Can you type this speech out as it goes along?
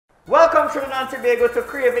Welcome Trinidad and Tobago to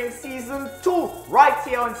Cravings Season 2, right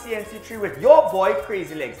here on CNC3 with your boy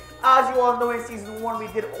Crazy Legs. As you all know, in Season 1 we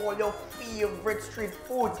did all your favorite street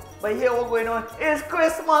foods, but here what's going on is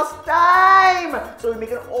Christmas time! So we're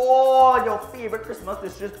making all your favorite Christmas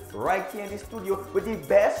dishes right here in the studio with the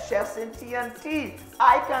best chefs in TNT.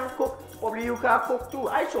 I can cook, probably you can cook too.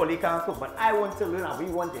 I surely can cook, but I want to learn and we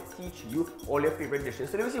want to teach you all your favorite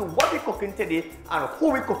dishes. So let me see what we're cooking today and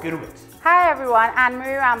who we're cooking with. Hi everyone,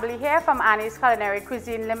 Anne-Marie Rambley here from Annie's Culinary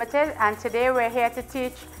Cuisine Limited, and today we're here to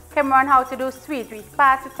teach Cameron how to do sweet. We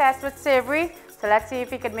passed the test with savory, so let's see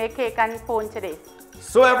if we can make cake and pone today.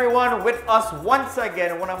 So everyone, with us once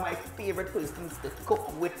again, one of my favorite persons to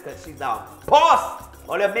cook with because she's our boss.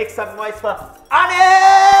 All you make some noise for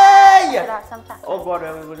Annie! Oh God,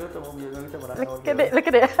 look at it, look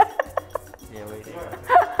at it. Yeah, wait.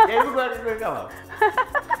 Yeah, we're going.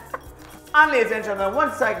 And ladies and gentlemen,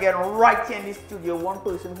 once again, right here in the studio, one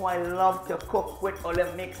person who I love to cook with, or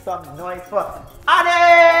let make some noise for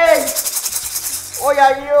Annie! Oh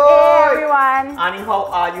yeah, yo! Hey everyone! Annie, how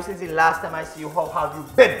are you since the last time I see you? How have you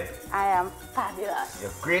been? I am fabulous.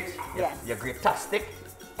 You're great? Yes. You're great-tastic?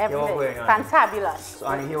 Everything. Fantabulous. So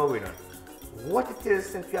Annie, here we're going on. What it is,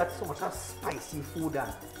 since we had so much of spicy food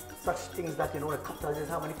and such things that, you know, the couples just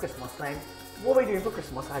have any Christmas time, what are we doing for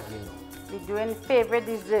Christmas again now? We're doing favorite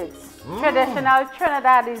desserts. Traditional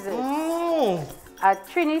Trinidad desserts. A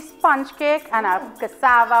Trini sponge cake and a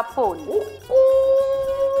cassava pone.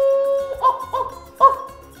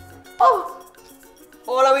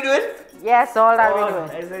 All are we doing? Yes, all that we're doing.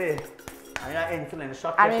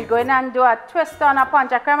 And we're going and do a twist on a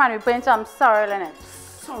Ponche crème and we're putting some sorrel in it.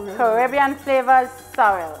 Sorrel? Caribbean flavors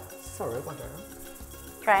sorrel. Sorrel, Ponche crème?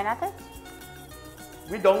 Try nothing?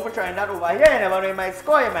 We don't for trying that over here. You never know, you might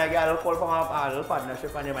score, you might get a little call from a little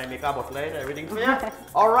partnership and you might make a bottle and everything for you.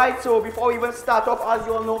 Alright, so before we even start off, as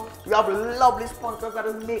you all know, we have lovely sponsors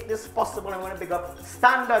that make this possible. I'm going to pick up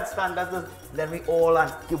standards. Then we all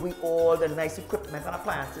and give we all the nice equipment and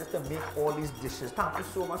appliances to make all these dishes. Thank you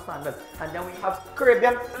so much, standards. And then we have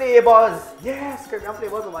Caribbean flavors. Yes, Caribbean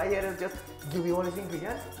flavors over here is just give you all these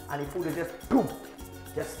ingredients and the food is just boom,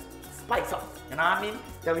 just spice up. You know what I mean?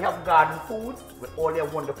 Then we have garden foods with all their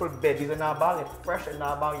wonderful veggies in our bag. It's fresh in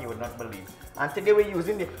our bag, you would not believe. And today we're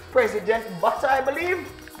using the President butter, I believe.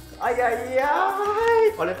 Ay, ay,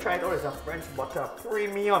 ay. All you tried out is a French butter,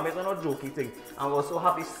 premium. It's not a jokey thing. And we also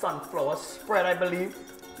have the sunflower spread, I believe.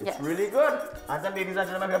 It's really good. And then, ladies and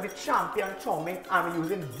gentlemen, we have the Champion chow mein, and we're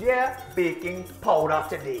using their baking powder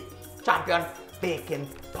today. Champion baking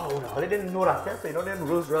powder. I didn't know that, so you know them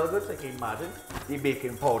rolls real good, so you can imagine the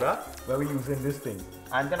baking powder where we're using this thing.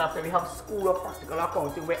 And then after we have School of Practical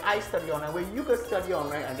Accounting where I study online, where you can study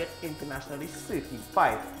online and get internationally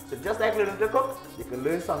certified. So just like learning to cook, you can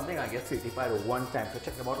learn something and get certified at one time. So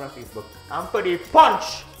check them out on Facebook. And for the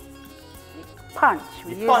punch.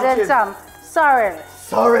 We're using some sorrel.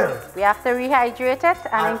 Sorrel. We have to rehydrate it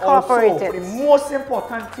and incorporate also, it. For the most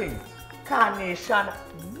important thing, carnation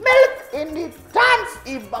milk in the tanks,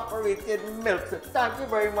 evaporated milk. So thank you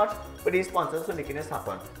very much for these sponsors for making this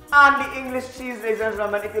happen. And the English cheese, ladies and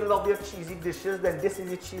gentlemen, if you love your cheesy dishes, then this is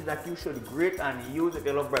the cheese that you should grate and use if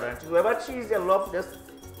you love bread and cheese. Whatever cheese you love, just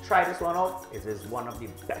try this one out. It is one of the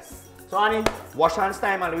best. So Annie, wash hands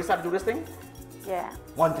time and we start to do this thing? Yeah.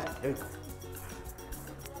 One time. There we go.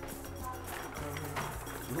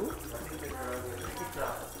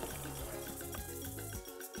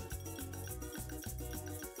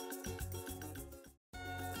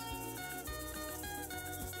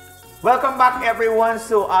 Welcome back everyone.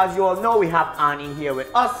 So as you all know, we have Annie here with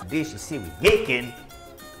us. Today she see we making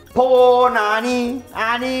pone,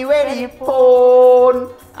 Annie ready pone.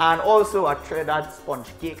 And also a Trinidad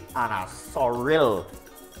sponge cake and a sorrel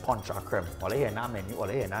Ponche crème. All here in our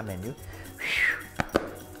menu,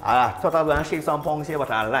 I thought I was going to shake some pongs here, but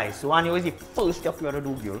I lied. So Annie, what is the first stuff you want to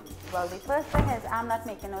do, girl? Well, the first thing is I'm not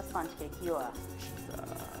making no sponge cake, you are.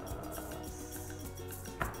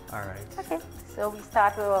 Alright. Okay, so we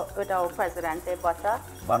start with our Presidente butter.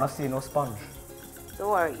 But I don't see no sponge. Don't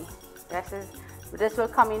worry. This will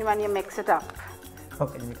come in when you mix it up. How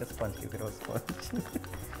can you make a sponge cake without sponge?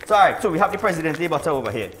 So alright, so we have the Presidente butter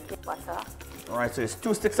over here. Butter. Alright, so it's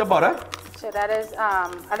 2 sticks of butter. So that is a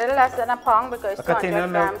little less than a pound because it's 200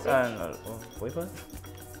 grams each. Wait.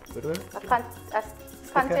 A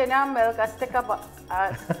container of milk, a stick of butter.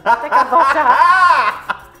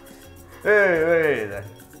 Wait.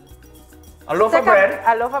 A loaf of bread.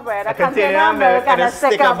 A loaf of bread, a container of milk, and a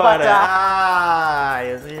stick of butter. Ah,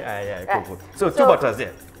 you see? Cool. So 2 butters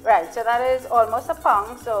there. Right, so that is almost a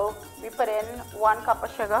pound. So we put in 1 cup of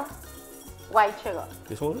sugar, white sugar.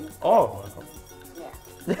 This whole? Oh.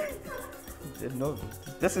 Yeah. No,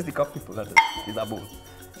 this is the cup, people. That is a bowl.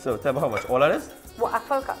 So tell me how much. All of this? Well, a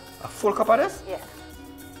full cup. A full cup of this? Yeah.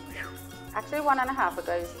 Actually 1.5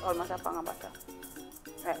 because it's almost a pound of butter.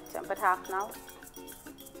 Right, so I put half now.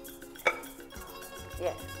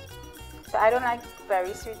 Yeah. So I don't like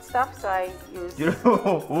very sweet stuff, so I use...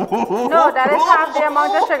 No, that is half the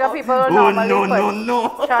amount of sugar people will normally put.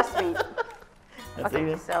 No. Trust me.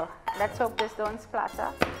 Okay, so let's hope this don't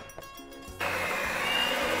splatter.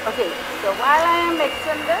 Okay, so while I am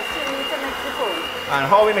mixing this, you need to mix the pone. And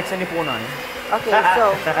how are we mixing the pone on? Okay,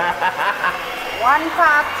 so 1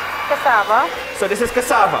 part cassava. So this is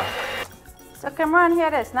cassava. So Cameron, hear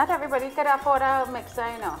this. Not everybody could afford a mixer,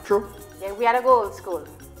 you know. True. Yeah, we had to go old school.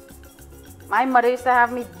 My mother used to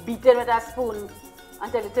have me beat it with a spoon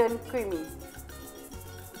until it turned creamy.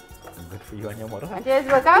 Good for you and your mother. And it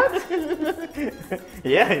work out?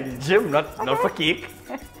 Yeah, in the gym, not for cake.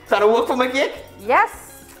 So to work for my cake? Yes.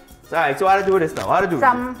 So, alright, so how to do this now? How to do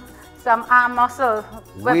some arm muscle.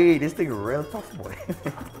 Wait, this thing is real tough, boy.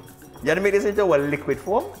 You had to make this into a liquid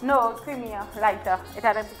form? No, creamier, lighter. It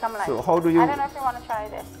had to become lighter. So how do you... I don't know if you want to try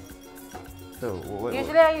this. So,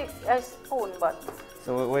 usually I spoon, but...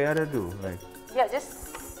 So what you had to do? Like... Yeah,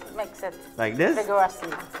 just mix it. Like this?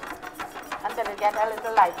 Vigorously. Until it gets a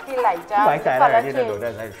little light, feel lighter. Lighter, I didn't know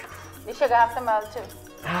that. Like... The sugar has to melt too.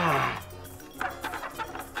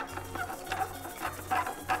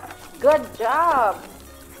 Good job.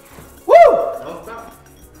 Woo!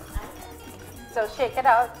 So shake it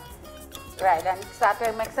out. Right, and start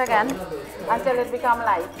to mix again until it becomes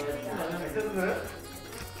light.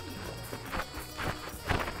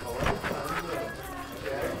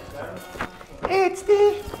 It's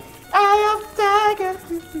the eye of tiger.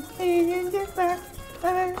 You see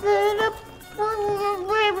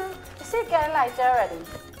it getting lighter already.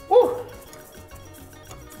 Woo!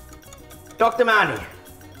 Dr. Manny.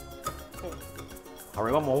 I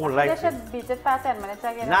remember more like. They should beat it for 10 minutes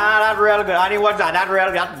again. Nah, that's real good. I need what's that? That real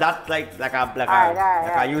good. That's like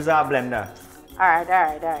I use a blender.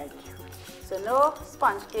 Alright. So no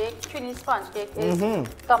sponge cake. Trini sponge cake is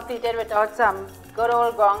completed without some good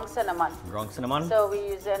old ground cinnamon. Ground cinnamon. So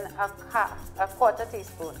we're using a quarter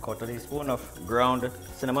teaspoon. Quarter teaspoon of ground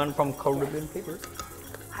cinnamon from Caribbean flavors.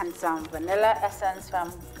 And some vanilla essence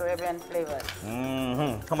from Caribbean flavors.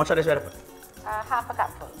 How much of this you have to put? Half a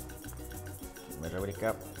cupful. Measure with the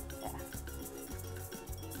cup. Yeah.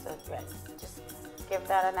 So right, just give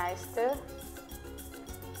that a nice stir.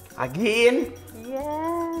 Again?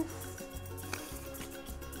 Yes.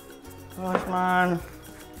 Gosh, man.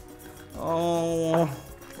 Oh.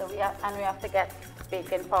 So we have to get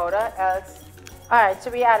baking powder, else. All right. So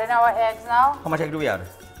we adding our eggs now. How much egg do we add?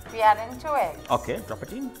 We adding 2 eggs. Okay, drop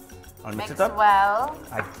it in. I'll mix Mix it up. well.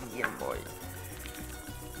 Again, boy.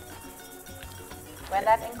 When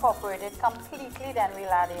that incorporated completely, then we'll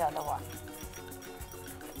add the other one.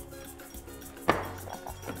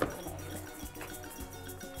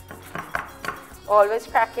 Always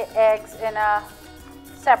crack your eggs in a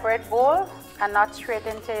separate bowl and not straight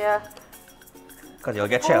into your Because you'll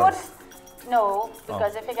get food. shells. No,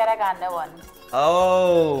 because if you get a gander one.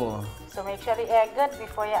 Oh. So make sure the egg good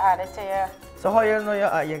before you add it to your... So how you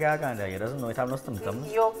know you got ganda? You doesn't know it have no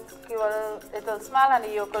symptoms. Yolk, it'll smell and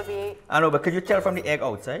the yolk will be... I know, but could you tell from the egg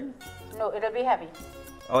outside? No, it'll be heavy.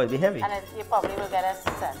 Oh, it'll be heavy. And you probably will get a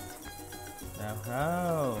scent.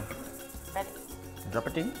 Oh. Ready? Drop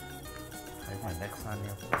it in. I have my next on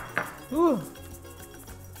here. Ooh.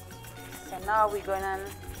 So now we're going to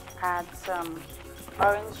add some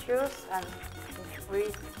orange juice and we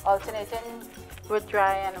alternating with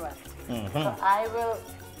dry and wet. So I will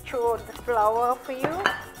throw the flour for you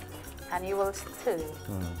and you will stir.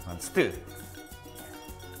 And stir.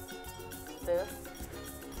 Stir.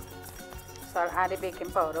 So I'll add the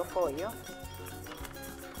baking powder for you.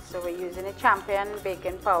 So we're using a champion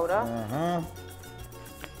baking powder.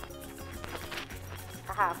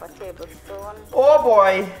 A half a tablespoon. Oh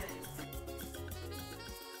boy!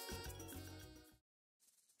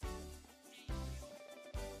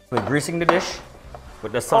 We're greasing the dish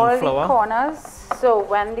with the sunflower. All the corners, so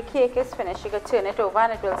when the cake is finished, you can turn it over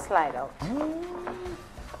and it will slide out.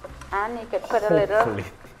 And you could put a little...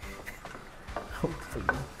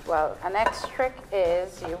 Well, a next trick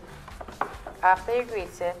is after you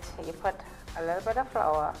grease it, you put a little bit of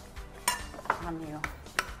flour on you.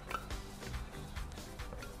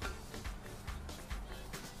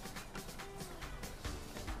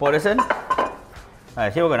 Pour this in.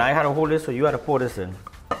 Alright, here we're gonna. I had to hold this, so you had to pour this in.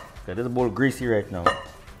 Okay, this bowl greasy right now.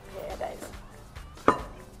 Yeah, that is.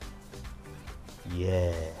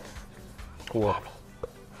 Yeah. Cool.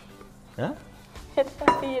 Huh? It's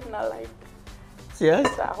heavy, it's not light.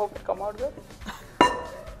 yes. So I hope it come out good.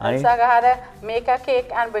 Aye. So I had to make a cake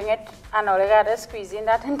and bring it, and all I got to squeezing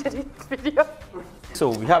that into the video. So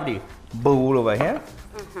we have the bowl over here.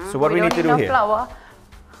 So what we need to do here? Flour.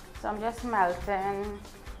 So I'm just melting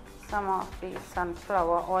some of the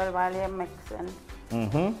sunflower oil while you're mixing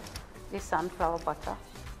the sunflower butter.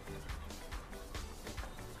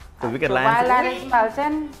 So we get so lime. While that is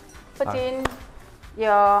melting, put in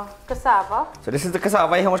your cassava. So this is the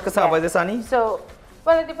cassava. How much cassava is this, Annie? So,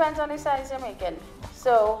 well, it depends on the size you're making.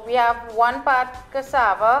 So we have 1 part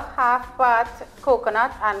cassava, half part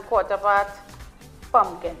coconut, and quarter part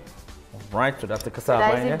pumpkin. Right, so that's the cassava.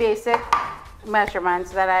 That is the basic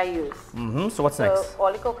measurements that I use. So what's next?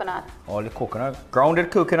 All the coconut. All the coconut.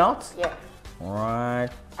 Grounded coconut? Yeah. Right.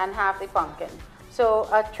 And half the pumpkin. So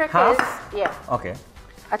a trick Half? is, yeah. Okay.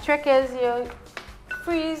 A trick is you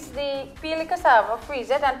peel the cassava, freeze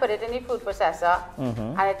it, and put it in the food processor,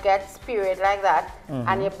 and it gets pureed like that.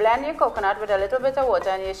 And you blend your coconut with a little bit of water,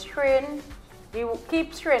 and you strain. You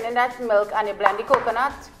keep straining that milk, and you blend the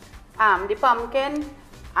coconut, the pumpkin,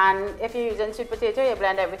 and if you're using sweet potato, you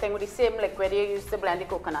blend everything with the same liquid you use to blend the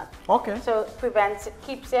coconut. Okay. So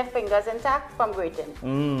keeps your fingers intact from grating.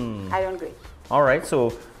 I don't grate. All right.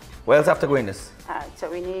 So what else have to go in this? All right. So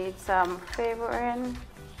we need some flavoring.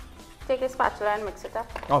 Take a spatula and mix it up.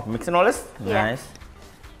 Oh, mixing all this? Yeah. Nice.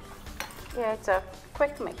 Yeah, it's a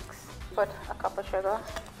quick mix. Put a cup of sugar.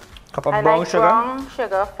 Cup of I brown like sugar? brown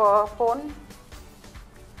sugar for pone.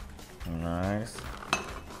 Nice.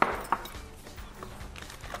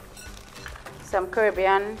 Some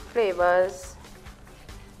Caribbean flavors.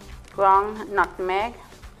 Ground nutmeg.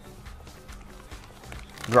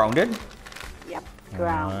 Grounded? Yep,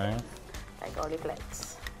 ground. Nice. Like all the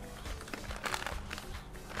flakes.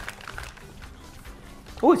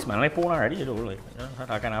 Oh, it smells like pone already. You know, like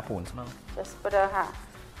that kind of pone smell. Just put a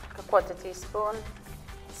quarter teaspoon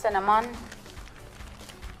cinnamon.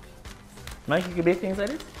 Mike, you can bake things like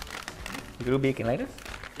this? You can do baking like this?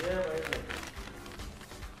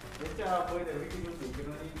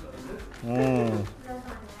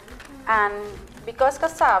 And because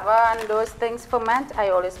cassava and those things ferment, I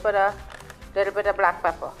always put a little bit of black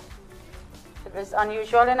pepper. It is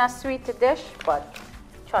unusual in a sweet dish, but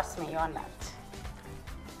trust me on that.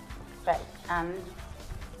 Right, and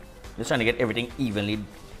Just trying to get everything evenly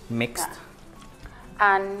mixed.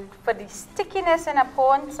 and for the stickiness in a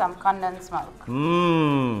pone, some condensed milk.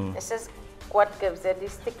 This is what gives it the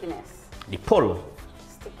stickiness. The pull.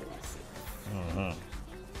 Stickiness.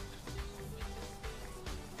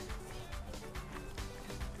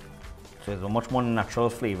 So there's much more natural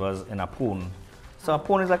flavors in a pone. So a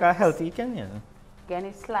pone is like a healthy can, yeah. Again,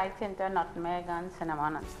 it's slight hint of nutmeg and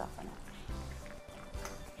cinnamon and stuff in it.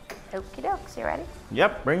 Okie dokes, you ready?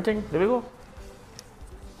 Yep, bring thing. There we go.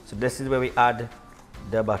 So this is where we add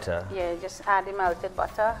the butter. Yeah, just add the melted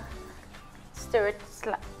butter. Stir it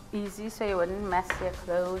easy so you wouldn't mess your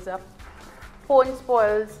clothes up. Pone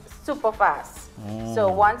spoils super fast.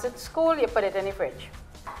 So once it's cool, you put it in the fridge.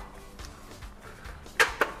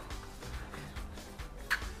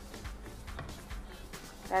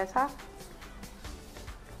 That's how.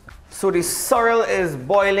 So the sorrel is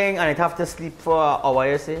boiling and it have to sleep for an hour,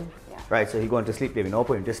 you say? Yeah. Right, so he's going to sleep, baby. No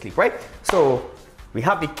put him to sleep, right? So we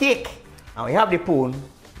have the cake and we have the pone.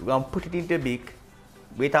 We're going to put it in the bake,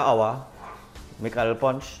 wait an hour, make a little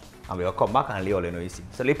punch, and we'll come back and lay all in, you see.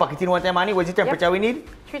 So lay pack it in one time, Annie. What's the temperature we need?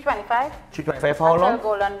 325. 325 for how long?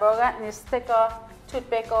 Until golden brown, and you stick a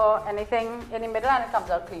toothpick or anything in the middle and it comes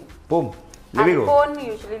out clean. Boom. There we And go. pone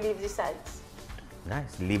usually leaves the sides.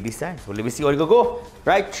 Nice. Leave this side. So let me see what it go.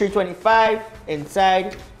 Right, 325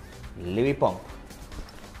 inside. Let me pump.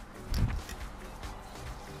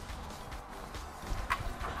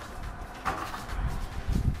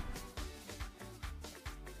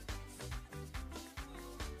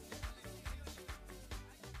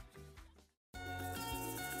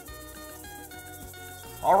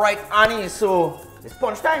 All right, Annie. So it's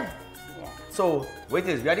punch time. Yeah. So wait,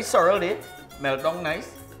 we had the sorrel there, melt down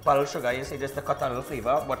nice. Pearl sugar, you say just to cut a little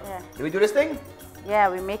flavor. But Yeah. do we do this thing? Yeah,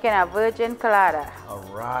 we're making a virgin colada. All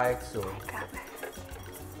right, so.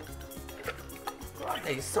 God,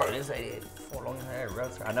 these sorrel inside it. For long hair,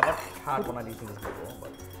 I never had one of these things before.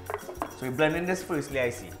 But. So we blend in this firstly, I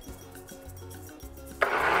see.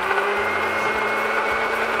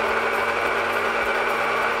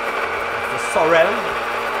 The sorrel.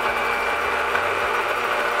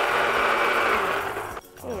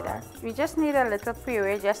 We just need a little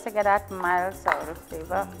puree just to get that mild sour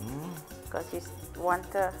flavor. Because you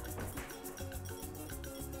want to,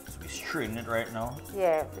 So we strain it right now.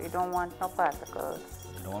 yeah, you don't want no particles.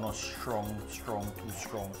 You don't want no strong, too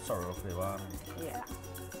strong sorrel flavor. Yeah.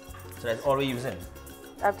 So that's all we're using.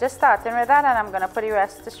 I'm just starting with that, and I'm gonna put the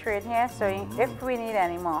rest to strain here. So if we need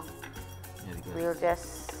any more, we'll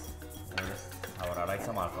just. I would like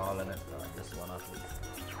some alcohol in it. Just one or two.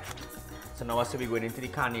 So now we're going into the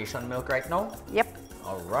carnation milk right now. Yep.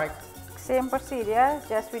 All right. Same procedure,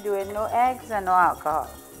 just we doing no eggs and no alcohol.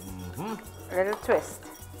 A little twist.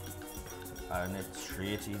 And it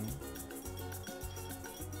straight in.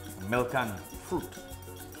 Milk and fruit.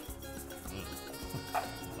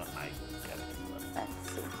 Let's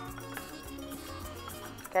see.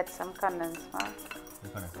 Get some condensed milk.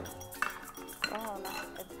 Oh no, I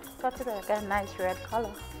thought it would get a nice red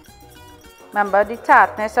color. Remember the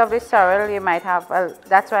tartness of the sorrel, you might have,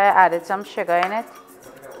 that's why I added some sugar in it,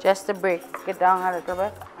 just to break it down a little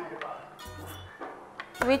bit.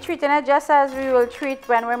 We're treating it just as we will treat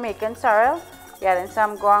when we're making sorrel. We're adding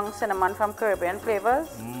some ground cinnamon from Caribbean flavors.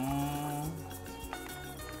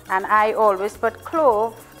 And I always put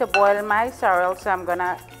clove to boil my sorrel, so I'm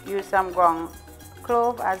gonna use some ground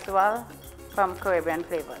clove as well from Caribbean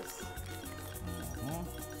flavors.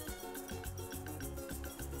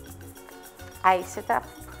 Ice it up.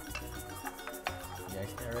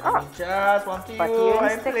 Yes, oh. Just want to but you.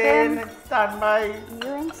 I'm playing. Stand by.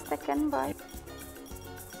 You ain't sticking, boy.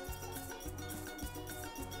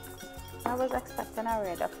 I was expecting a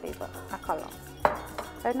redder flavor, a color,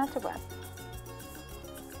 but not too bad.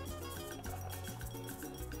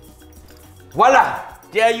 Voila!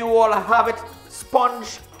 There you all have it.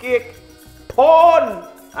 Sponge cake pone,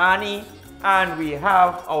 Annie, and we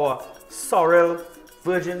have our sorrel,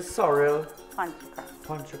 virgin sorrel.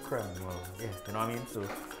 Ponche crème. Well, yeah, you know what I mean? So,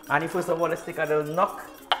 Annie, first of all, let's take a little knock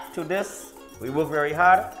to this. We work very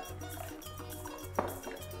hard.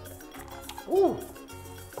 Ooh,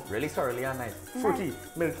 really sorrely and nice. Fruity,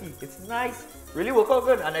 milky. It's nice. Really work out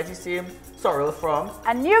good. And that's the same sorrel from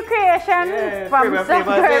a new creation from some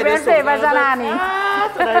Caribbean flavors and Annie.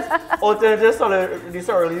 Ah, so nice. Alternative sorrel, the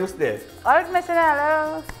sorrel used there. All missing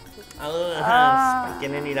hello.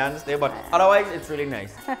 Speaking in the dance there, but otherwise it's really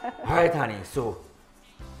nice. Alright, honey, so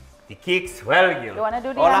the cakes, well, you want to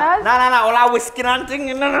do the honors? No, all our whisking and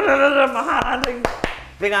thing, my hand and thing.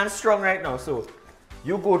 Big and strong right now, so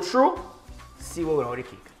you go through, see what we're going to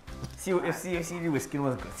the cake. See the whisking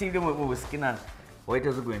was good. See the whisking and what it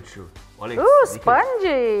was going through. Ooh,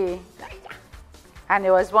 spongy. And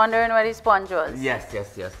you was wondering where the sponge was. Yes.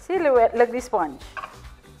 See, look the sponge.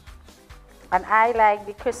 And I like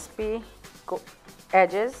the crispy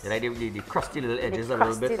edges. You like the crusty little edges the a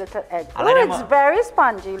little bit? Little edge. I like it's very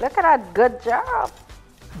spongy. Look at that. Good job.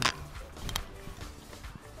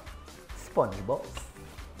 Spongy balls.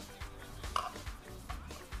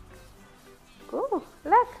 Ooh,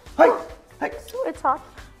 look. Hey. Ooh, it's hot.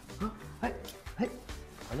 Hey.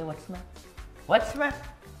 What's that?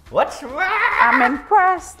 I'm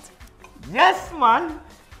impressed. Yes, man.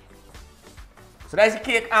 So that's the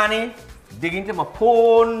cake, Annie. Dig into my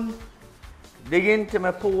pone.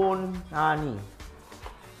 Annie.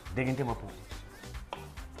 Dig into my pone.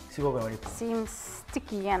 See what we're going to do. Seems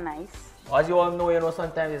sticky and nice. As you all know,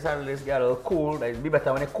 sometimes this handle get a little cool. It'll be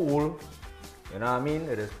better when it's cool. You know what I mean?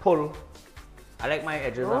 It is pull. I like my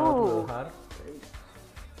edges are not a little hard.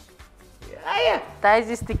 Yeah. That is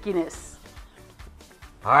the stickiness.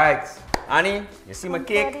 Alright, Annie, you see my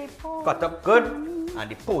cake? Cut up good. And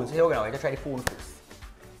the pone. So here we're going to try the pone first.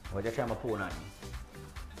 We're going to try my pone, Annie.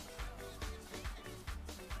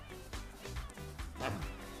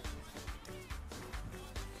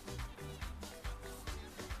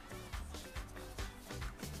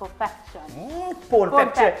 Perfection.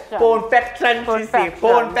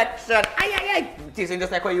 Perfection. Ay. Tasting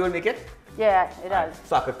just like how you will make it? Yeah, it does.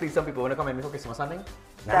 So I could please some people when they come in before Christmas or something?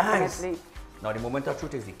 Definitely. Nice. Now the moment of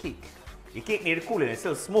truth is the cake. The cake needs cooling, it's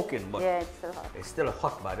still smoking, but yeah, it's still hot. It's still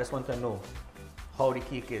hot, but I just want to know how the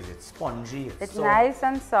cake is. It's spongy, it's soft. Nice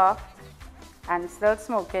and soft and still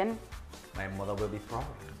smoking. My mother will be proud.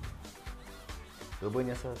 You'll burn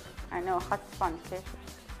yourself. I know, hot sponge cake.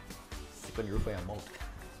 Stick on the roof of your mouth.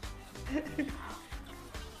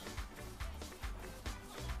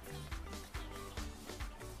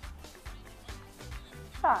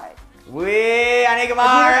 Sorry. Wait, I need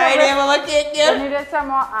right there, mama cake here. You needed some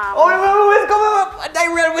more wait, come on. That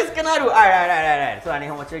real whisk can I do? Alright. So I need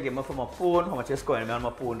how much you give me for my phone, how much you scoring me on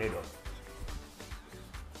my phone there though.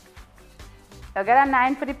 You'll get a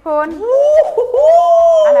 9 for the pone. And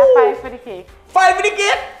a 5 for the cake. 5 for the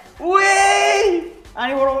cake? Wait!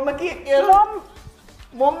 Annie, what about my cake here?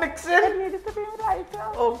 Mom mix it. It needed to be lighter.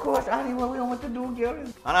 Oh gosh, Annie, what we want to do, girl?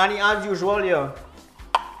 And Annie, as usual, your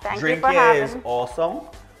Thank drink you for here having. Is awesome.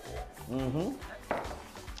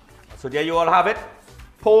 So there you all have it.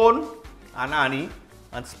 Pone and Annie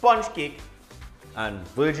and sponge cake and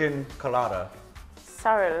virgin colada.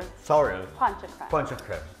 Sorrel. Ponche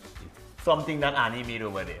crème. Something that Annie made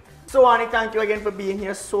over there. So Annie, thank you again for being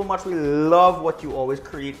here so much. We love what you always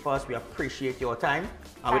create for us. We appreciate your time.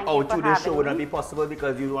 And without you, this show would not be possible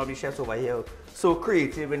because you want to be chefs over here. So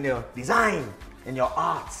creative in your design, in your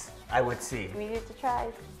arts, I would say. We need to try.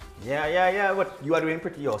 Yeah. But you are doing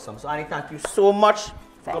pretty awesome. So Annie, thank you so much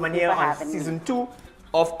for coming here on season 2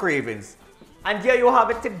 of Cravings. And here you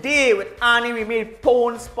have it today with Annie. We made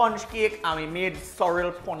Pone sponge cake and we made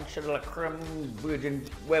Sorrel Ponche Crème virgin,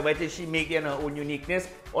 whatever it is she make in her own uniqueness.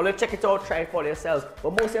 Or check it out, try it for yourselves.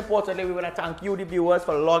 But most importantly, we want to thank you, the viewers,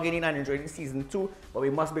 for logging in and enjoying season 2. But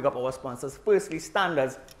we must big up our sponsors. Firstly,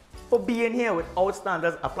 Standards, for being here. Without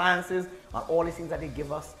Standards, appliances, and all these things that they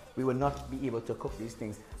give us, we will not be able to cook these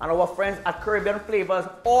things. And our friends at Caribbean Flavors,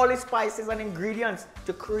 all the spices and ingredients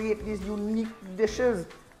to create these unique dishes.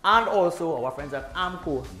 And also our friends at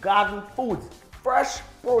Amco, Garden Foods, fresh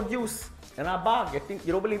produce in a bag.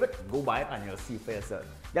 You don't believe it? Go buy it and you'll see for yourself.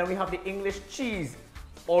 Then we have the English cheese.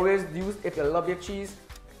 Always use, if you love your cheese,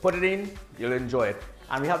 put it in, you'll enjoy it.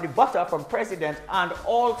 And we have the butter from President and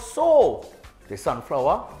also the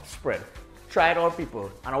sunflower spread. Try it all, people.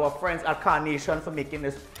 And our friends at Carnation for making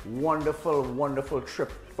this wonderful, wonderful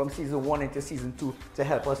trip from season 1 into season 2 to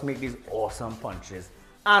help us make these awesome punches.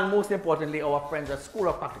 And most importantly, our friends at School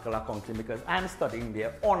of Practical Accounting, because I'm studying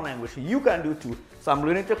there online, which you can do too. So I'm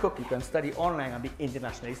learning to cook. You can study online and be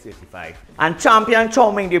internationally certified. And Champion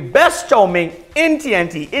Chow Mein, the best chow mein in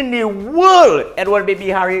TNT in the world. Edward Baby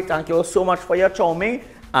Harry, thank you so much for your chow mein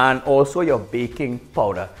and also your baking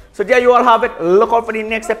powder. So there you all have it. Look out for the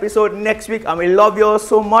next episode next week, and we love you all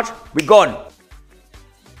so much. We're gone.